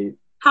open the gate.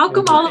 How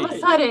come all of a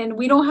sudden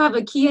we don't have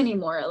a key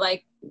anymore?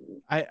 Like,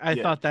 I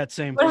thought that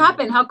same what thing.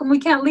 happened? How come we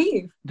can't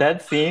leave?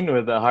 That scene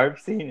with the harp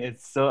scene,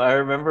 it's so, I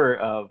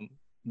remember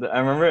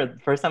the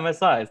first time I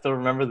saw it, I still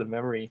remember the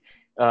memory.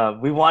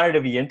 We wanted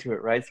to be into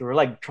it, right? So we're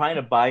like trying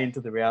to buy into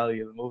the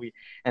reality of the movie.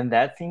 And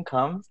that scene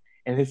comes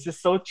and it's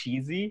just so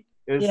cheesy.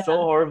 It was so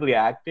horribly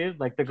acted.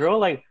 Like the girl,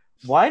 like,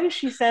 why did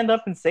she stand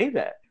up and say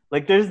that?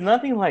 Like, there's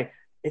nothing like,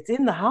 it's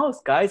in the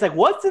house, guys. Like,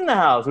 what's in the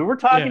house? We were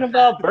talking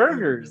about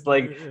burgers.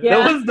 Like, there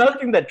was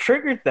nothing that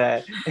triggered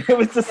that. It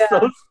was just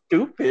so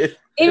stupid.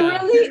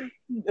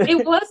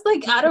 It was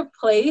like out of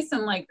place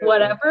and like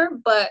whatever,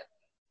 but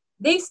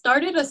they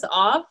started us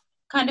off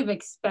kind of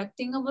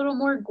expecting a little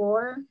more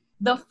gore.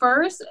 The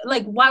first,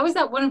 like, why was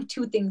that one of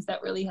two things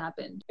that really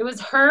happened? It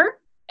was her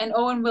and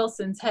Owen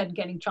Wilson's head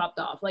getting chopped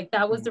off. Like,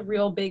 that was the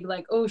real big,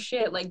 like, oh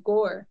shit, like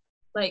gore.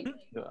 Like,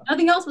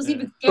 nothing else was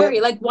even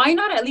scary. Like, why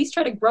not at least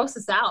try to gross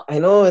us out? I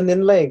know, and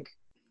then like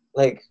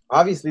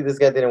obviously this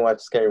guy didn't watch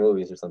scary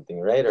movies or something,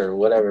 right? Or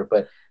whatever,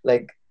 but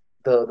like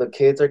the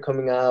kids are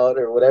coming out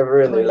or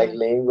whatever, and they're like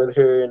laying with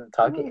her and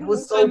talking. It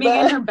was so Swimming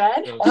bad. in her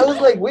bed. I was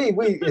like, wait,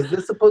 is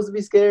this supposed to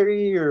be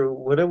scary or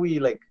what are we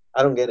like?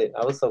 I don't get it.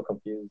 I was so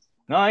confused.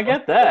 No, I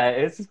get that.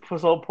 It's just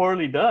so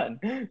poorly done.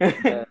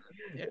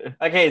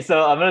 Okay,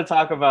 so I want to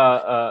talk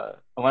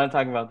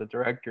about the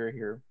director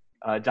here,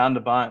 John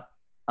DeBont.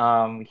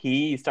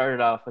 He started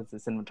off as a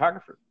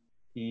cinematographer.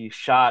 He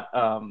shot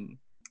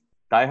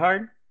Die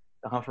Hard,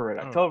 The Hunt for Red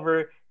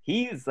October.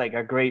 He's like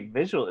a great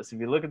visualist. If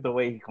you look at the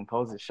way he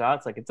composes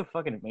shots, like, it's a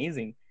fucking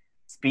amazing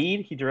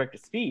Speed. He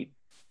directed Speed.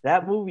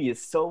 That movie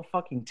is so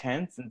fucking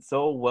tense and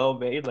so well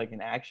made, like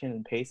in action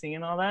and pacing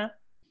and all that.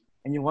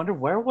 And you wonder,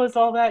 where was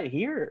all that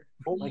here?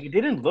 Like, it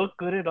didn't look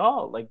good at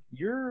all. Like,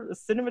 you're a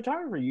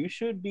cinematographer. You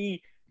should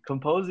be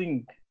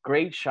composing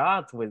great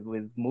shots with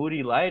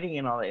moody lighting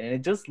and all that. And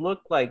it just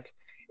looked like...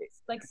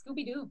 It's like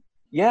Scooby-Doo.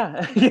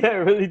 Yeah, yeah,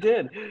 it really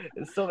did.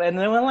 So, and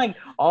then when like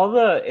all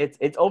the... It's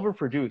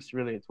overproduced,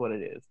 really. It's what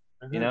it is.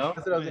 You know,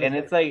 and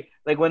it's like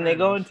when they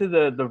go into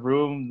the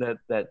room that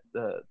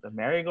the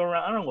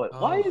merry-go-round. I don't know what.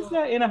 Why is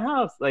that in a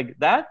house? Like,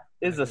 that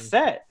is a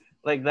set.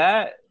 Like,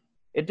 that,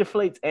 it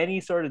deflates any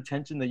sort of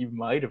tension that you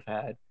might have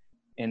had,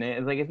 and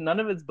it's like none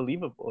of it's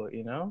believable.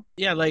 You know?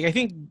 Yeah, like I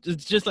think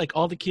it's just like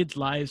all the kids'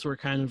 lives were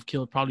kind of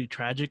killed probably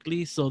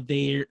tragically, so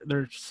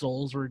their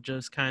souls were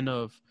just kind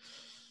of,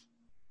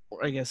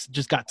 I guess,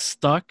 just got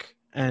stuck,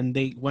 and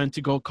they went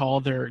to go call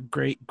their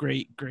great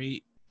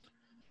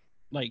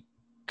like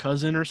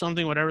cousin or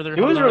something, whatever they're.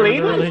 She was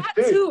related.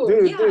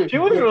 Dude, she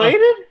was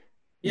related.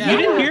 Yeah, you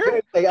didn't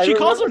hear? Like, she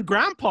calls him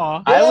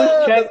grandpa. I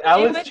was checked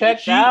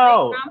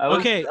out. I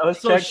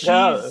was checked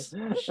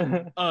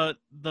out.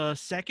 The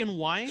second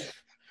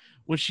wife,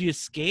 when she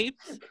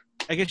escaped,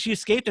 I guess she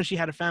escaped and she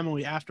had a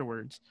family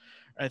afterwards.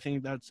 I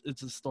think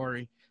it's a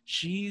story.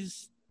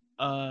 She's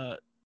the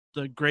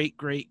great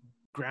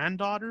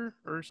granddaughter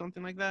or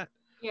something like that.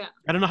 Yeah.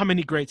 I don't know how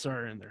many greats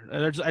are in there.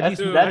 There's at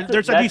least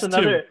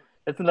two.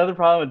 That's another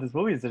problem with this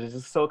movie, is that it's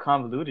just so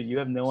convoluted. You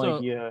have no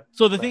idea.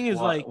 So the thing is,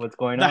 like, what's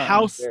going on.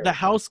 The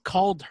house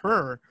called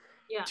her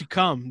to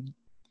come.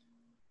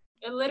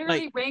 It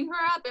literally rang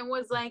her up and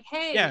was like,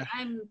 "Hey,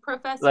 I'm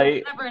Professor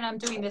whatever, and I'm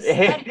doing this."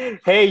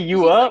 Hey,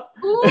 you up?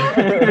 Like,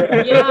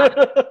 yeah.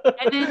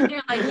 And then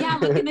they're like, "Yeah,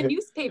 look in the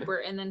newspaper."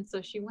 And then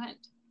so she went.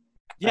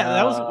 Yeah,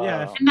 that was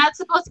And that's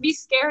supposed to be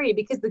scary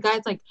because the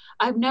guy's like,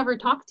 "I've never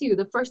talked to you.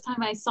 The first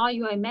time I saw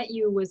you, I met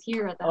you was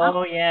here at the house."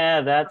 Oh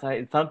yeah, that's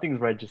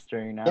something's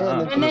registering now.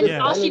 Yeah, and then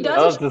all she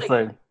does is just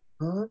like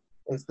huh?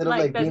 Instead of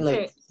like being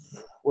like,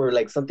 or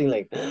like something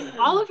like.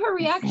 All of her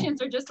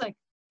reactions are just like.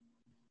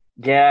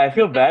 Yeah, I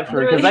feel bad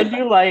for her because I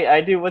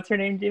do. What's her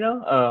name? Do you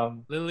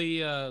know? Lily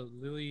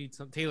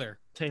Taylor.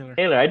 Taylor.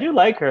 I do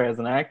like her as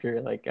an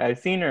actor. Like, I've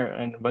seen her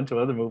in a bunch of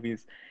other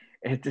movies.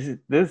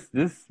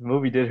 This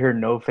movie did her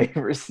no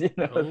favors. You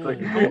know, it's like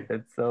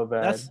it's so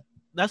bad.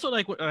 That's what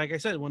like I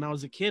said, when I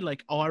was a kid,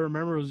 like all I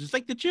remember was just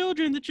like the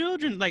children,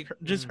 like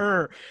just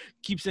her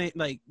keep saying,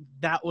 like,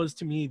 that was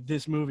to me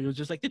this movie. It was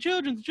just like the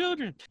children.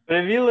 But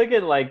if you look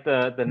at like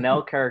the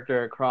Nell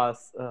character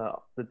across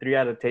the three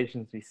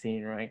adaptations we've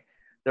seen, right?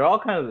 They're all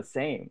kind of the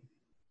same.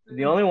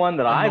 The only one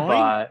that I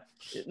bought,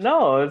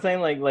 no, I'm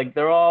saying like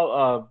they're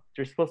all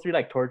they're supposed to be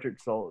like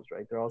tortured souls,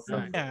 right? They're all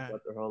suffering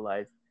about their whole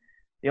lives.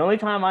 The only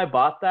time I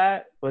bought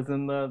that was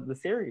in the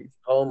series.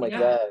 Oh my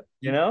god!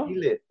 You know,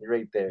 feel it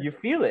right there. You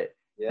feel it,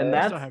 yeah. And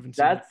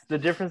that's the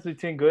difference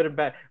between good and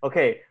bad.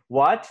 Okay,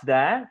 watch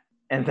that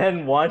and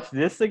then watch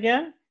this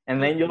again,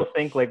 and then you'll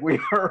think like we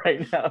are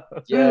right now.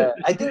 Yeah,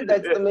 I think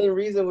that's the main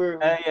reason we're.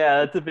 Yeah,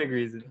 that's a big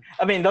reason.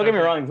 I mean, don't get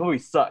me wrong. This movie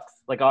sucks.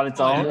 Like, on its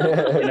own,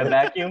 in a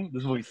vacuum,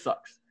 this movie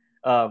sucks.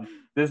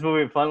 This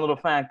movie, fun little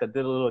fact, I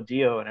did a little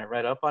geo and I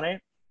read up on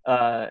it.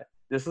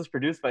 This was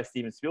produced by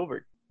Steven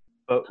Spielberg.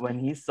 But when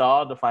he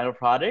saw the final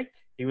product,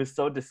 he was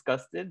so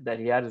disgusted that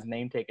he had his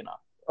name taken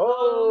off.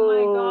 Oh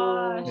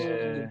my gosh.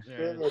 Yeah.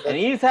 And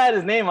he's had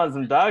his name on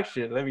some dog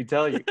shit, let me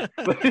tell you.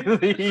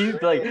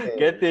 He's like,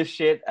 get this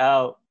shit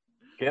out.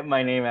 Get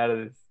my name out of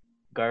this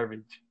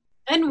garbage.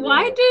 And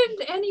why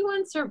did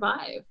anyone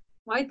survive?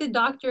 Why did the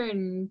Doctor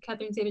and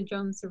Catherine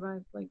Zeta-Jones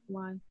survive? Like,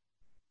 why?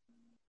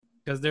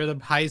 Because they're the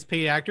highest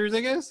paid actors,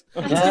 I guess.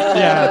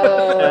 Yeah. It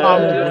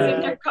was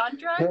in their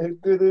contract.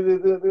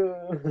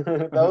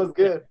 That was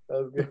good.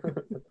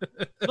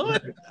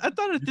 I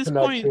thought at this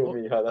point,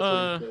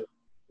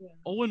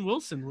 Owen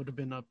Wilson would have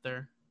been up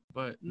there,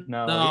 but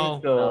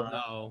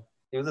no.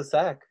 He was a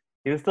sack.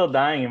 He was still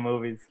dying in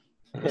movies.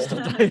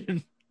 Still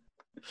dying.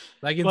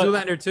 Like in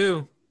Zoolander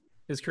 2,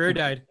 his career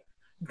died.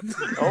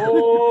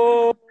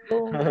 Oh.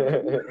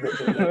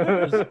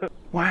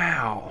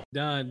 Wow.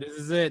 Done. This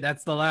is it.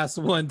 That's the last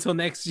one till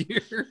next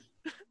year.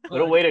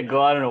 What a way to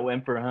go out on a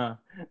whimper, huh?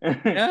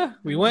 Yeah,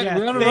 we went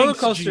on a roller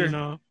coaster.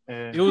 Gino.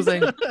 It was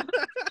like,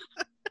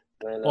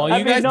 well,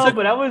 you guys know,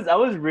 but I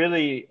was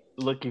really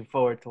looking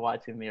forward to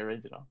watching the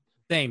original.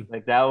 Same.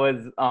 Like, that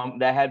was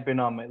that had been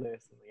on my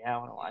list. Like, yeah, I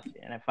want to watch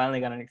it, and I finally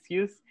got an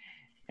excuse,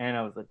 and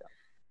I was like,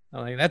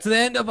 that's the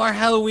end of our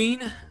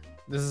Halloween.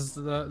 This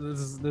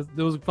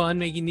was fun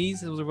making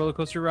these. It was a roller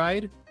coaster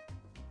ride.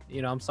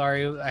 You know, I'm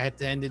sorry I had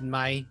to end in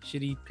my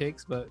shitty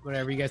picks, but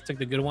whatever. You guys took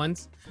the good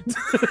ones.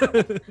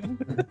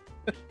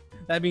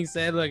 That being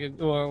said, like,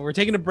 we're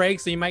taking a break,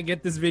 so you might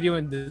get this video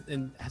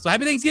and so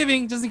happy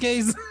Thanksgiving, just in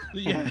case.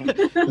 Yeah.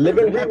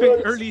 Happy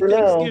early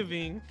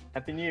Thanksgiving.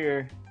 Happy New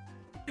Year.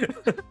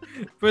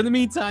 For the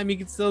meantime, you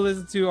can still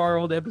listen to our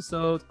old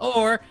episodes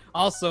or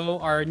also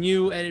our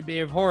new Edit Bay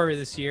of Horror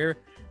this year.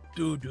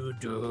 There's 2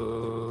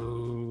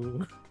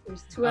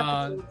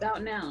 episodes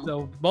out now.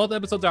 So both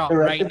episodes are out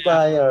directed right now.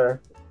 by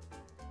our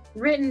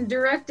written,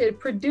 directed,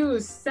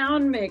 produced,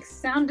 sound mixed,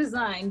 sound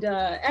designed,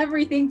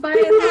 everything by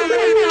Roberto.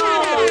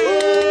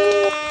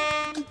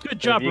 Good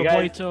job, If you guys-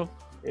 Roberto.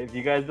 If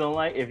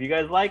you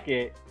guys like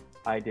it,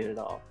 I did it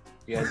all.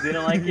 If you guys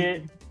didn't like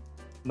it,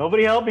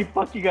 nobody helped me.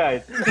 Fuck you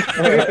guys.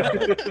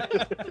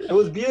 It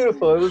was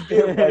beautiful. It was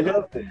beautiful. I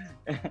loved it.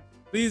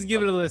 Please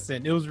give it a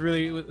listen. It was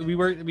really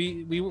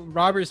we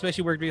Robert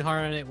especially worked really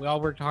hard on it. We all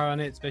worked hard on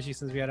it, especially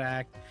since we had to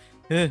act.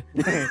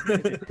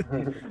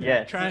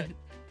 Yes.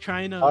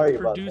 Trying to Sorry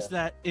about produce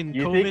that in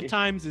You COVID think-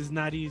 times is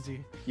not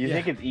easy. You Yeah.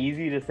 think it's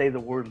easy to say the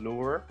word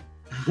lure?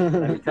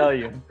 Let me tell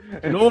you.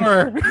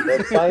 Lure.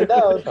 Let's find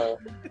out. Huh?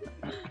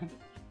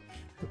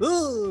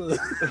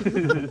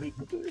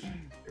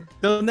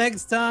 Till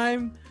next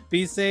time,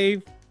 be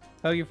safe,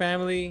 hug your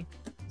family,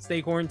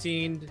 stay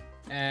quarantined,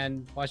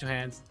 and wash your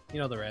hands. You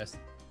know the rest.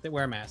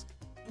 Wear a mask.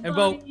 And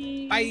vote.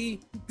 Bye.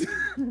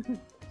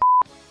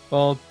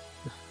 Well,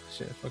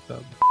 shit, I fucked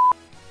up.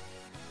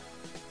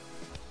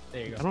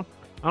 There you go.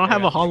 I don't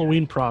have a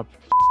Halloween prop.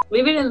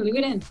 Leave it in, leave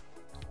it in.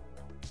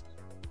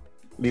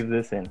 Leave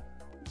this in.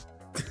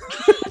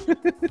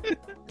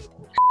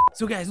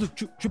 So guys, look,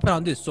 trip out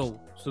on this. So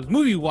the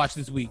movie we watched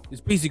this week is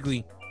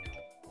basically,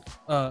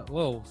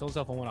 whoa, someone's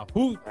cell phone went off.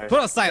 Who put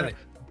on silent?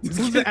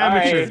 Who's the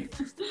amateur?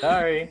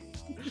 Sorry.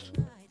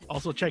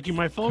 Also checking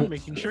my phone,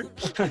 making sure.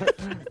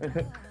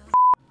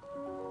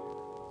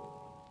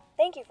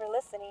 Thank you for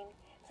listening.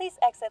 Please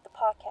exit the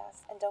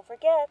podcast and don't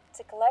forget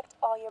to collect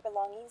all your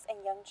belongings and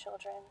young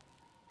children.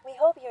 We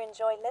hope you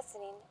enjoy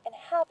listening and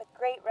have a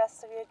great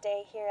rest of your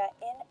day here at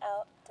In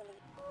Out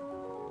Delete.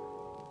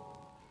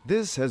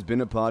 This has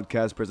been a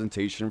podcast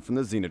presentation from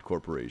the Zenith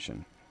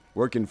Corporation,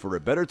 working for a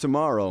better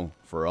tomorrow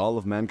for all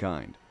of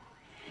mankind.